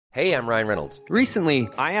Hey, I'm Ryan Reynolds. Recently,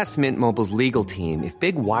 I asked Mint Mobile's legal team if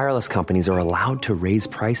big wireless companies are allowed to raise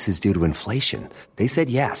prices due to inflation. They said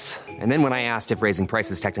yes. And then when I asked if raising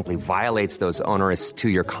prices technically violates those onerous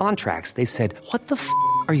two-year contracts, they said, "What the f***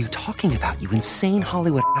 are you talking about, you insane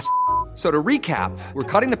Hollywood ass?" So to recap, we're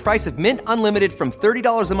cutting the price of Mint Unlimited from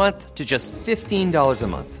 $30 a month to just $15 a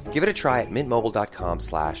month. Give it a try at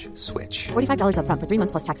mintmobile.com/switch. $45 up front for 3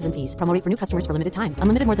 months plus taxes and fees. Promo rate for new customers for limited time.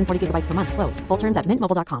 Unlimited more than 40 gigabytes per month. Slows full terms at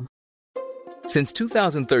mintmobile.com. Since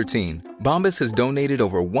 2013, Bombas has donated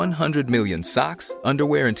over 100 million socks,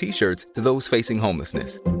 underwear, and T-shirts to those facing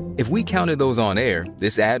homelessness. If we counted those on air,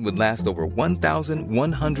 this ad would last over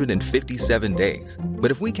 1,157 days.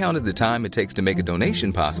 But if we counted the time it takes to make a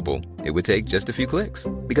donation possible, it would take just a few clicks.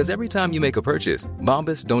 Because every time you make a purchase,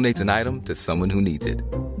 Bombas donates an item to someone who needs it.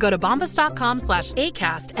 Go to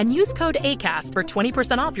bombas.com/ACAST and use code ACAST for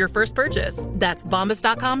 20% off your first purchase. That's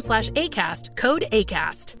bombas.com/ACAST, code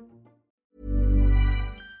ACAST.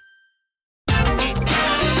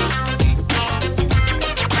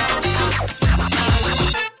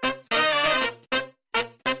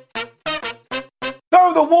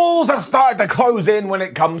 So the walls have started to close in when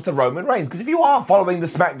it comes to Roman Reigns. Because if you are following the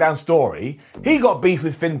SmackDown story, he got beef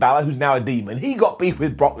with Finn Balor, who's now a demon. He got beef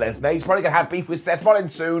with Brock Lesnar. He's probably going to have beef with Seth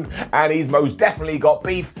Rollins soon. And he's most definitely got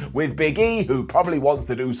beef with Big E, who probably wants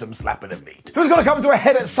to do some slapping of meat. So it's got to come to a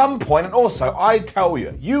head at some point. And also, I tell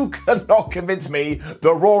you, you cannot convince me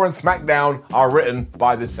that Raw and SmackDown are written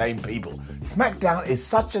by the same people. SmackDown is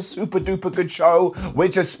such a super duper good show,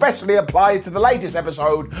 which especially applies to the latest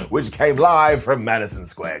episode, which came live from Madison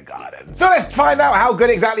Square Garden. So let's find out how good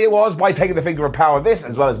exactly it was by taking the finger of power of this,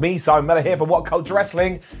 as well as me, Simon Miller, here for What Culture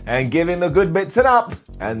Wrestling, and giving the good bits an up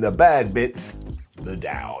and the bad bits the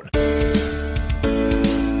down.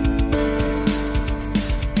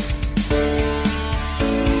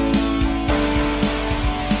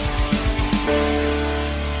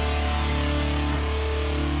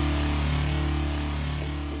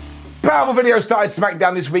 Powerful video started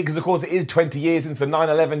SmackDown this week because, of course, it is 20 years since the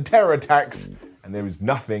 9/11 terror attacks, and there is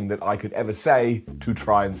nothing that I could ever say to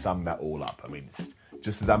try and sum that all up. I mean, it's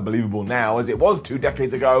just as unbelievable now as it was 2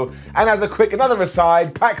 decades ago. And as a quick another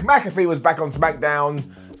aside, Pat McAfee was back on SmackDown,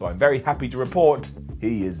 so I'm very happy to report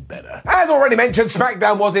he is better. As already mentioned,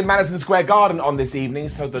 SmackDown was in Madison Square Garden on this evening,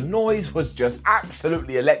 so the noise was just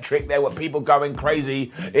absolutely electric. There were people going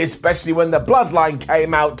crazy, especially when the Bloodline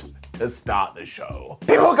came out to start the show.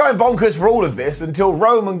 People were going bonkers for all of this until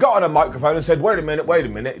Roman got on a microphone and said, wait a minute. He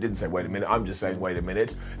didn't say wait a minute, I'm just saying wait a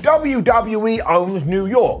minute. WWE owns New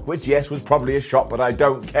York, which yes was probably a shot, but I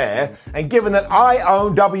don't care. And given that I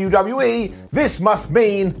own WWE, this must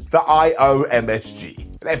mean that I owe MSG.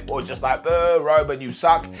 And everyone just like, boo, Roman, you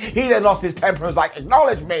suck. He then lost his temper and was like,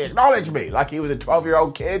 acknowledge me, like he was a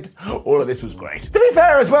 12-year-old kid. All of this was great. To be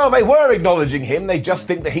fair as well, they were acknowledging him. They just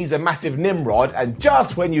think that he's a massive Nimrod. And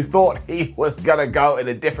just when you thought he was gonna go in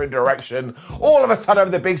a different direction, all of a sudden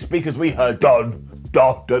over the big speakers we heard, dun,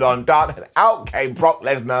 dun, dun, dun, dun, and out came Brock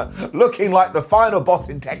Lesnar, looking like the final boss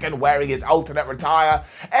in Tekken, wearing his alternate attire.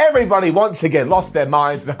 Everybody once again lost their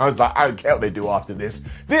minds, and I was like, I don't care what they do after this.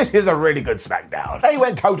 This is a really good SmackDown. They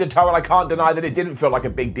went toe-to-toe, and I can't deny that it didn't feel like a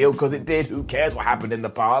big deal, because it did. Who cares what happened in the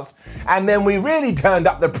past? And then we really turned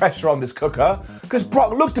up the pressure on this cooker, because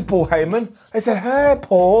Brock looked at Paul Heyman. They said, hey,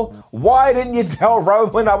 Paul, why didn't you tell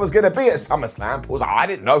Roman I was going to be at SummerSlam? Paul was like, I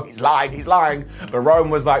didn't know, he's lying. But Roman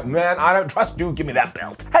was like, man, I don't trust you, give me that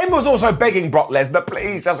belt. Heyman was also begging Brock Lesnar,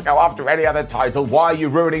 please just go after any other title. Why are you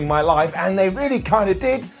ruining my life? And they really kind of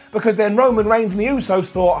did, because then Roman Reigns and the Usos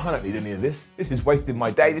thought, I don't need any of this. This is wasting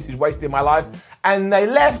my day. This is wasting my life. And they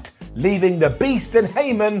left, leaving the Beast and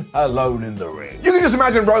Heyman alone in the ring. You can just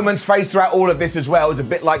imagine Roman's face throughout all of this as well. It was a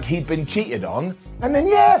bit like he'd been cheated on. And then,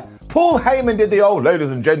 yeah, Paul Heyman did the old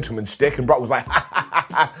ladies and gentlemen shtick, and Brock was like, ha ha ha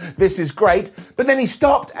ha, this is great. But then he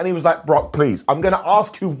stopped and he was like, Brock, please, I'm going to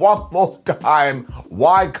ask you one more time,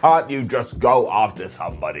 why can't you just go after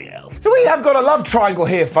somebody else? So we have got a love triangle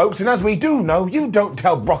here, folks, and as we do know, you don't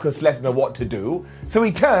tell Brock Lesnar what to do. So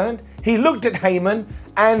he turned, he looked at Heyman,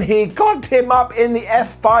 and he got him up in the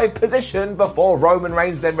F5 position before Roman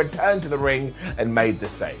Reigns then returned to the ring and made the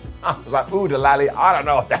save. I was like, ooh, lally, I don't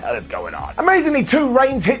know what the hell is going on. Amazingly,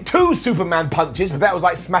 Reigns hit 2 Superman punches, but that was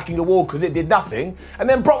like smacking a wall because it did nothing. And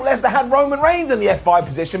then Brock Lesnar had Roman Reigns in the F5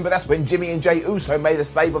 position, but that's when Jimmy and Jey Uso made a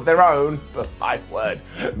save of their own. But my word,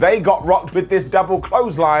 they got rocked with this double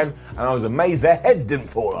clothesline, and I was amazed their heads didn't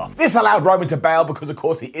fall off. This allowed Roman to bail because, of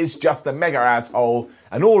course, he is just a mega asshole,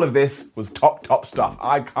 and all of this was top stuff.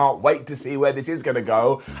 I can't wait to see where this is going to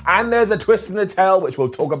go. And there's a twist in the tale, which we'll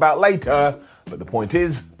talk about later. But the point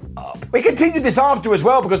is, up. We continued this after as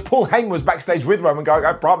well because Paul Heyman was backstage with Roman going,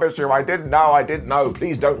 I promise you, I didn't know.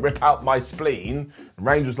 Please don't rip out my spleen. And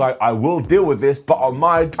Reigns was like, I will deal with this, but on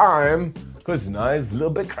my time. Because, it's a little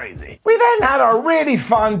bit crazy. We then had a really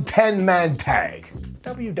fun 10-man tag.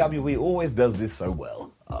 WWE always does this so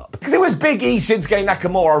well. Because it was Big E, Shinsuke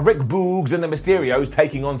Nakamura, Rick Boogs and the Mysterios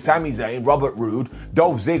taking on Sami Zayn, Robert Roode,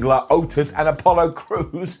 Dolph Ziggler, Otis and Apollo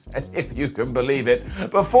Crews. And if you can believe it,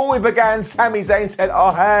 before we began, Sami Zayn said,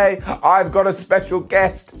 oh hey, I've got a special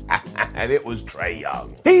guest. And it was Trae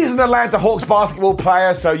Young. He's an Atlanta Hawks basketball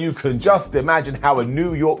player, so you can just imagine how a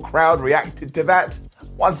New York crowd reacted to that.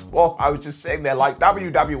 Once more, I was just sitting there like,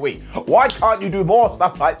 WWE, why can't you do more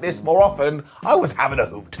stuff like this more often? I was having a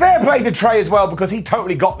hoot. Fair play to Trae as well, because he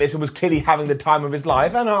totally got this and was clearly having the time of his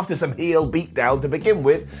life. And after some heel beatdown to begin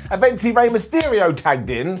with, eventually Rey Mysterio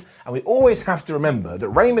tagged in. And we always have to remember that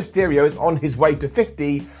Rey Mysterio is on his way to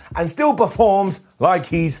 50 and still performs like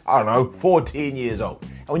he's, 14 years old.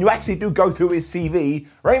 And when you actually do go through his CV,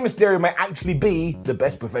 Rey Mysterio may actually be the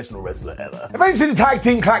best professional wrestler ever. Eventually the tag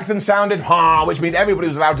team klaxon sounded, which meant everybody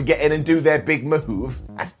was allowed to get in and do their big move.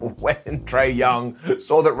 And when Trae Young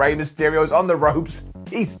saw that Rey Mysterio was on the ropes,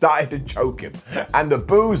 he started to choke him. And the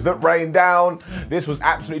boos that rained down, this was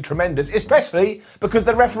absolutely tremendous, especially because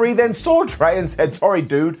the referee then saw Trae and said, sorry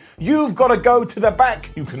dude, you've got to go to the back.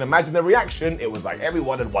 You can imagine the reaction. It was like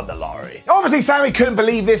everyone had won the lottery. Obviously Sami couldn't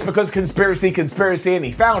believe this because conspiracy, and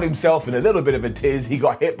he found himself in a little bit of a tiz. He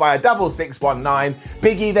got hit by a double 619.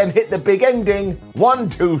 Big E then hit the big ending. 1,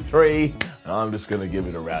 2, 3. I'm just going to give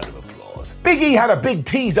it a round of applause. Big E had a big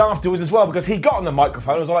tease afterwards as well because he got on the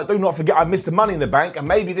microphone and was like, do not forget I missed the Money in the Bank and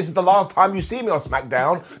maybe this is the last time you see me on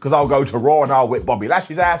SmackDown because I'll go to Raw and I'll whip Bobby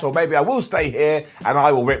Lashley's ass, or maybe I will stay here and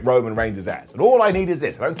I will rip Roman Reigns' ass. And all I need is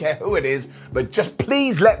this. I don't care who it is, but just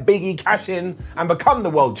please let Big E cash in and become the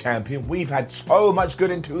world champion. We've had so much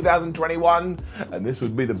good in 2021 and this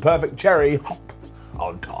would be the perfect cherry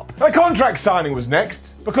on top. The contract signing was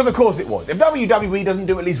next, because of course it was. If WWE doesn't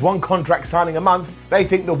do at least one contract signing a month, they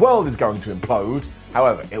think the world is going to implode.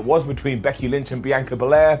 However, it was between Becky Lynch and Bianca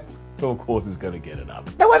Belair, so of course it's going to get it up.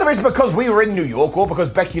 Now whether it's because we were in New York or because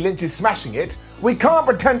Becky Lynch is smashing it, we can't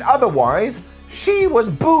pretend otherwise. She was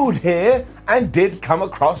booed here and did come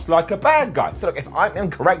across like a bad guy. So look, if I'm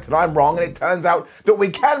incorrect and I'm wrong and it turns out that we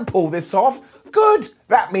can pull this off, good.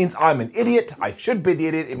 That means I'm an idiot. I should be the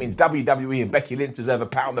idiot. It means WWE and Becky Lynch deserve a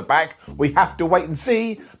pat on the back. We have to wait and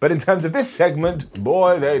see. But in terms of this segment,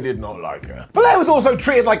 boy, they did not like her. Belair was also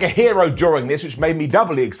treated like a hero during this, which made me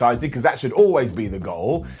doubly excited because that should always be the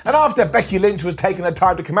goal. And after Becky Lynch was taking her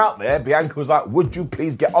time to come out there, Bianca was like, would you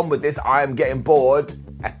please get on with this? I am getting bored.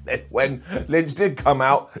 And then when Lynch did come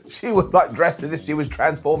out, she was like dressed as if she was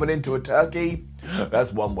transforming into a turkey.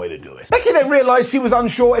 That's one way to do it. Becky then realised she was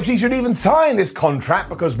unsure if she should even sign this contract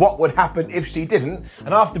because what would happen if she didn't?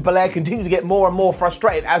 And after Belair continued to get more and more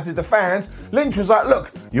frustrated, as did the fans, Lynch was like,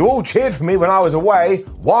 look, you all cheered for me when I was away.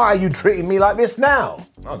 Why are you treating me like this now?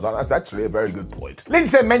 I was like, that's actually a very good point. Lynch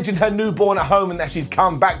then mentioned her newborn at home and that she's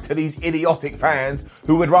come back to these idiotic fans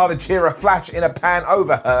who would rather cheer a flash in a pan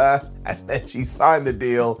over her. And then she signed the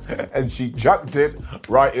deal and she chucked it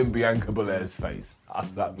right in Bianca Belair's face. I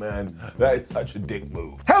was like, man, that is such a dick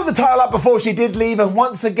move. Held the title up before she did leave, and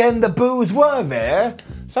once again the boos were there.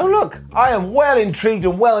 So look, I am well intrigued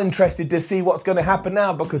and well interested to see what's going to happen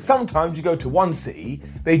now, because sometimes you go to one city,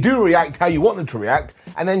 they do react how you want them to react,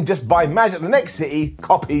 and then just by magic the next city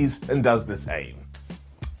copies and does the same.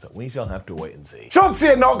 So we shall have to wait and see. Shotzi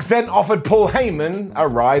and Knox then offered Paul Heyman a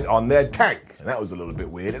ride on their tank. And that was a little bit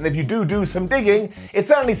weird. And if you do some digging, it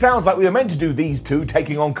certainly sounds like we were meant to do these two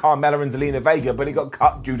taking on Carmella and Zelina Vega, but it got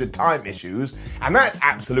cut due to time issues. And that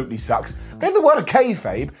absolutely sucks. But in the word of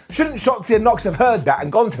kayfabe, shouldn't Shotzi and Knox have heard that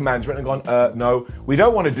and gone to management and gone, no, we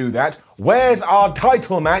don't want to do that. Where's our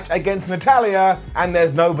title match against Natalya? And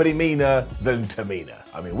there's nobody meaner than Tamina.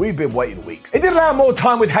 I mean, we've been waiting weeks. It did allow more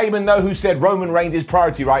time with Heyman, though, who said Roman Reigns'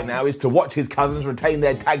 priority right now is to watch his cousins retain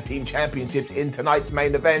their tag team championships in tonight's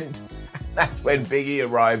main event. That's when Big E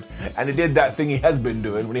arrived, and he did that thing he has been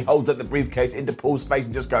doing when he holds up the briefcase into Paul's face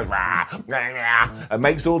and just goes rah, rah, rah, and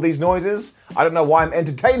makes all these noises. I don't know why I'm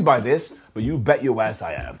entertained by this, but you bet your ass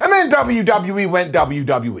I am. And then WWE went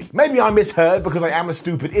WWE. Maybe I misheard because I am a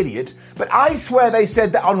stupid idiot, but I swear they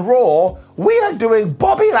said that on Raw, we are doing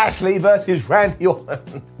Bobby Lashley versus Randy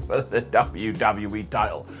Orton for the WWE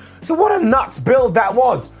title. So what a nuts build that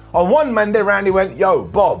was. On one Monday, Randy went, yo,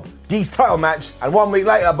 Bob, Geese title match, and 1 week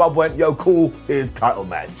later, Bob went, yo, cool, here's title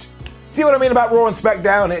match. See what I mean about Raw and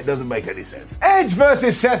SmackDown? It doesn't make any sense. Edge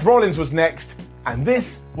versus Seth Rollins was next. And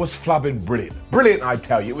this was flubbing brilliant. Brilliant, I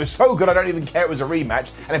tell you. It was so good I don't even care it was a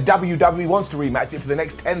rematch. And if WWE wants to rematch it for the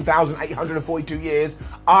next 10,842 years,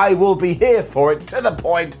 I will be here for it, to the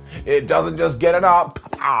point it doesn't just get an up,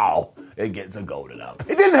 pow, it gets a golden up.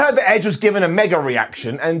 It didn't hurt that Edge was given a mega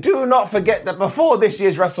reaction, and do not forget that before this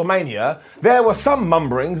year's WrestleMania, there were some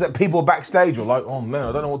mumblings that people backstage were like, oh man,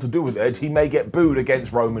 I don't know what to do with Edge, he may get booed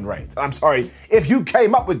against Roman Reigns. And I'm sorry, if you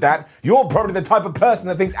came up with that, you're probably the type of person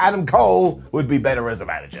that thinks Adam Cole would be better as a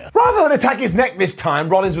manager. Rather than attack his neck this time,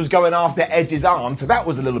 Rollins was going after Edge's arm, so that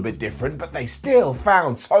was a little bit different, but they still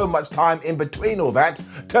found so much time in between all that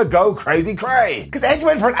to go crazy cray. Because Edge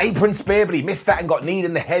went for an apron spear, but he missed that and got kneed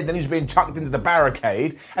in the head, then he was being chucked into the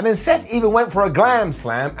barricade, and then Seth even went for a glam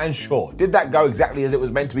slam, and sure, did that go exactly as it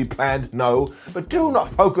was meant to be planned? No, but do not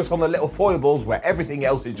focus on the little foibles where everything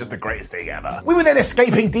else is just the greatest thing ever. We were then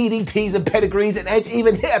escaping DDTs and pedigrees, and Edge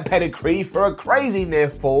even hit a pedigree for a crazy near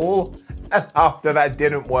fall. And after that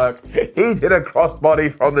didn't work, he did a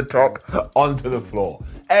crossbody from the top onto the floor.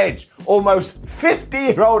 Edge, almost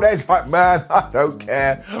 50-year-old Edge, like, man, I don't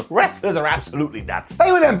care. Wrestlers are absolutely nuts.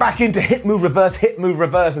 They were then back into hit, move, reverse,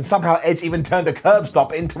 and somehow Edge even turned a curb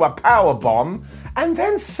stop into a power bomb. And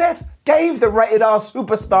then Seth gave the rated R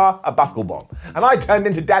superstar a buckle bomb. And I turned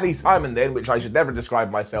into Daddy Simon then, which I should never describe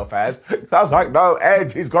myself as. So I was like, no,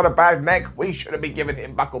 Edge, he's got a bad neck. We shouldn't be giving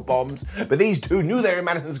him buckle bombs. But these two knew they were in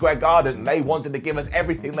Madison Square Garden and they wanted to give us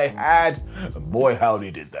everything they had. And boy,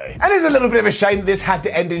 howdy did they. And it's a little bit of a shame that this had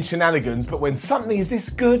to end in shenanigans, but when something is this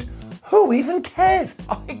good, who even cares?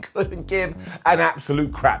 I couldn't give an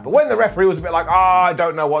absolute crap. But when the referee was a bit like, I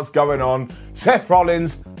don't know what's going on, Seth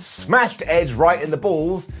Rollins smashed Edge right in the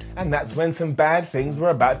balls, and that's when some bad things were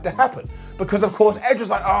about to happen. Because, of course, Edge was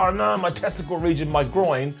like, oh no, my testicle region, my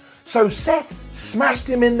groin. So Seth smashed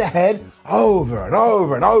him in the head over and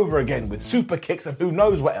over and over again with super kicks and who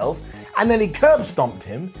knows what else, and then he curb stomped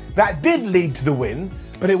him. That did lead to the win,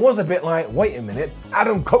 but it was a bit like, wait a minute,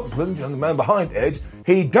 Adam Copeland, the man behind Edge,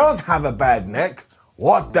 he does have a bad neck.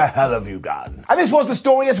 What the hell have you done? And this was the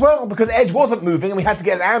story as well, because Edge wasn't moving and we had to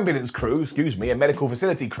get an ambulance crew, a medical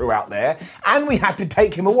facility crew out there, and we had to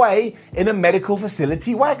take him away in a medical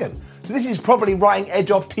facility wagon. So this is probably writing Edge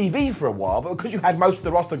off TV for a while, but because you had most of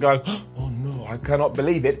the roster going, oh no, I cannot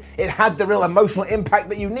believe it, it had the real emotional impact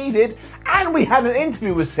that you needed, and we had an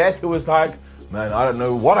interview with Seth who was like, man, I don't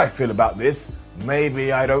know what I feel about this.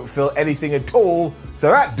 Maybe I don't feel anything at all. So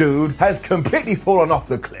that dude has completely fallen off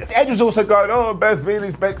the cliff. Edge was also going, oh, Beth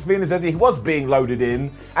Phoenix, as he was being loaded in.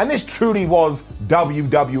 And this truly was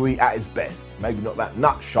WWE at its best. Maybe not that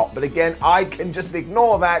nut shot, but again, I can just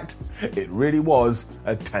ignore that. It really was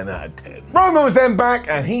a 10 out of 10. Roman was then back,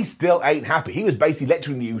 and he still ain't happy. He was basically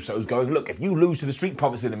lecturing the Usos, going, look, if you lose to the Street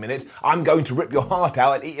Profits in a minute, I'm going to rip your heart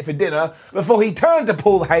out and eat it for dinner, before he turned to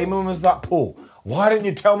Paul Heyman and was like, Paul, why didn't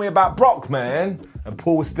you tell me about Brock, man? And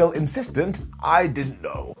Paul was still insistent, I didn't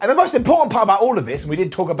know. And the most important part about all of this, and we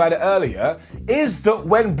did talk about it earlier, is that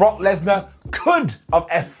when Brock Lesnar could have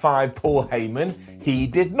F5'd Paul Heyman, he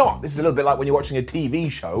did not. This is a little bit like when you're watching a TV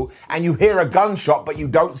show and you hear a gunshot but you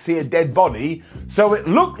don't see a dead body. So it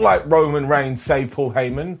looked like Roman Reigns saved Paul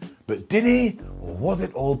Heyman, but did he? Or was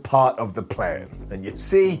it all part of the plan? And you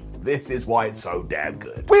see, this is why it's so damn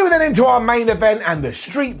good. We were then into our main event, and the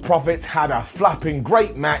Street Profits had a flapping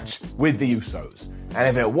great match with the Usos. And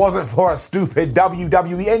if it wasn't for a stupid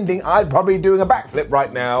WWE ending, I'd probably be doing a backflip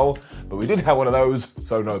right now. But we did have one of those,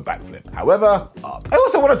 so no backflip. However, up. I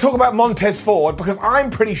also want to talk about Montez Ford, because I'm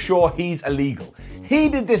pretty sure he's illegal. He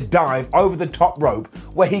did this dive over the top rope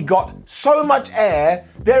where he got so much air,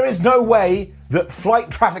 there is no way that flight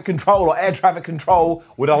traffic control or air traffic control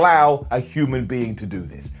would allow a human being to do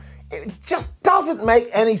this. It just doesn't make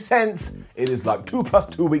any sense. It is like 2 +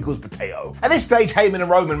 2 = potato. At this stage, Heyman and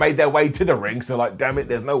Roman made their way to the ring, so like, damn it,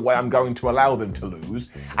 there's no way I'm going to allow them to lose.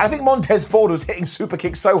 And I think Montez Ford was hitting super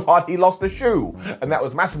kicks so hard he lost the shoe. And that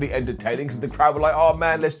was massively entertaining because the crowd were like, oh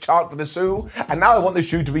man, let's chant for the shoe. And now I want the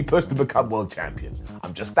shoe to be pushed to become world champion.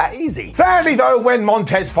 I'm just that easy. Sadly though, when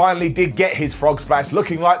Montez finally did get his frog splash,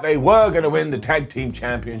 looking like they were going to win the tag team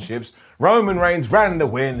championships, Roman Reigns ran the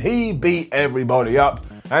win. He beat everybody up.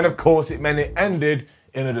 And of course, it meant it ended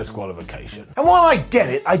in a disqualification. And while I get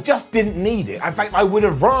it, I just didn't need it. In fact, I would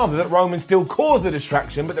have rather that Roman still caused the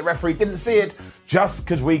distraction, but the referee didn't see it, just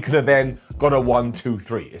because we could have then got a 1, 2,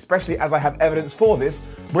 3. Especially as I have evidence for this.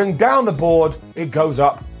 Bring down the board, it goes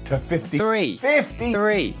up to 53.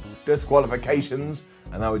 53 disqualifications.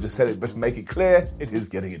 And I would just said it, but to make it clear, it is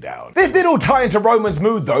getting it down. This did all tie into Roman's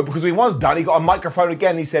mood though, because when he was done, he got a microphone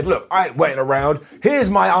again. He said, look, I ain't waiting around. Here's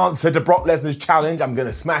my answer to Brock Lesnar's challenge. I'm going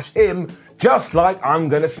to smash him Just like I'm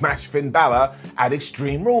going to smash Finn Balor at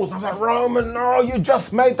Extreme Rules. I was like, Roman, no, you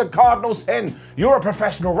just made the cardinal sin. You're a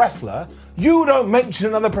professional wrestler. You don't mention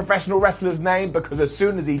another professional wrestler's name, because as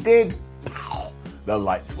soon as he did, the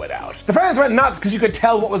lights went out. The fans went nuts because you could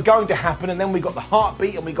tell what was going to happen, and then we got the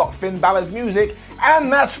heartbeat and we got Finn Balor's music,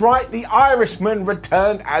 and that's right, the Irishman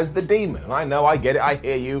returned as the Demon. And I know, I get it, I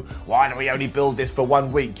hear you. Why do we only build this for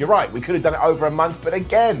 1 week? You're right, we could have done it over a month, but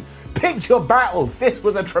again, pick your battles. This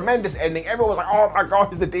was a tremendous ending. Everyone was like, oh my god,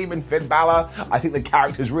 he's the Demon Finn Balor. I think the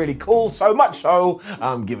character's really cool, so much so,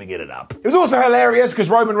 I'm giving it an up. It was also hilarious because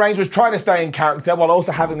Roman Reigns was trying to stay in character while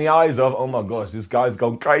also having the eyes of, oh my gosh, this guy's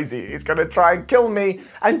gone crazy. He's going to try and kill me.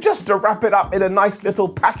 And just to wrap it up in a nice little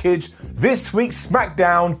package, this week's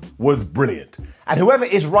SmackDown was brilliant. And whoever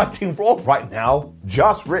is writing Raw right now,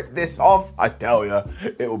 just rip this off. I tell you,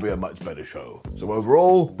 it will be a much better show. So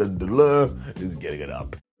overall, the is getting it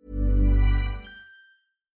up.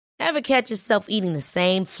 Ever catch yourself eating the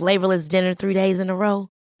same flavorless dinner 3 days in a row?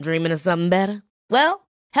 Dreaming of something better? Well,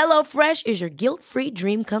 HelloFresh is your guilt-free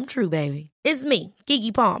dream come true, baby. It's me,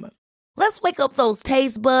 Keke Palmer. Let's wake up those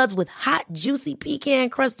taste buds with hot, juicy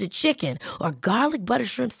pecan-crusted chicken or garlic butter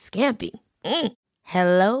shrimp scampi.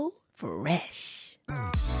 Hello Fresh.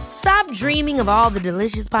 Stop dreaming of all the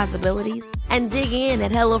delicious possibilities and dig in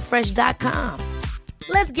at HelloFresh.com.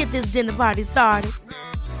 Let's get this dinner party started.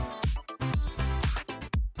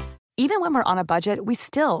 Even when we're on a budget, we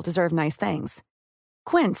still deserve nice things.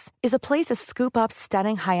 Quince is a place to scoop up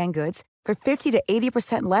stunning high-end goods for 50 to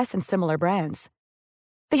 80% less than similar brands.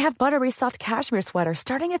 They have buttery soft cashmere sweaters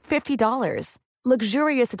starting at $50,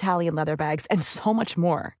 luxurious Italian leather bags, and so much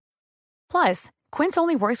more. Plus, Quince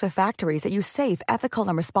only works with factories that use safe, ethical,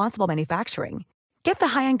 and responsible manufacturing. Get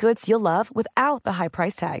the high-end goods you'll love without the high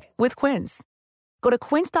price tag with Quince. Go to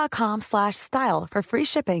quince.com/style for free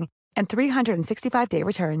shipping and 365-day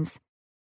returns.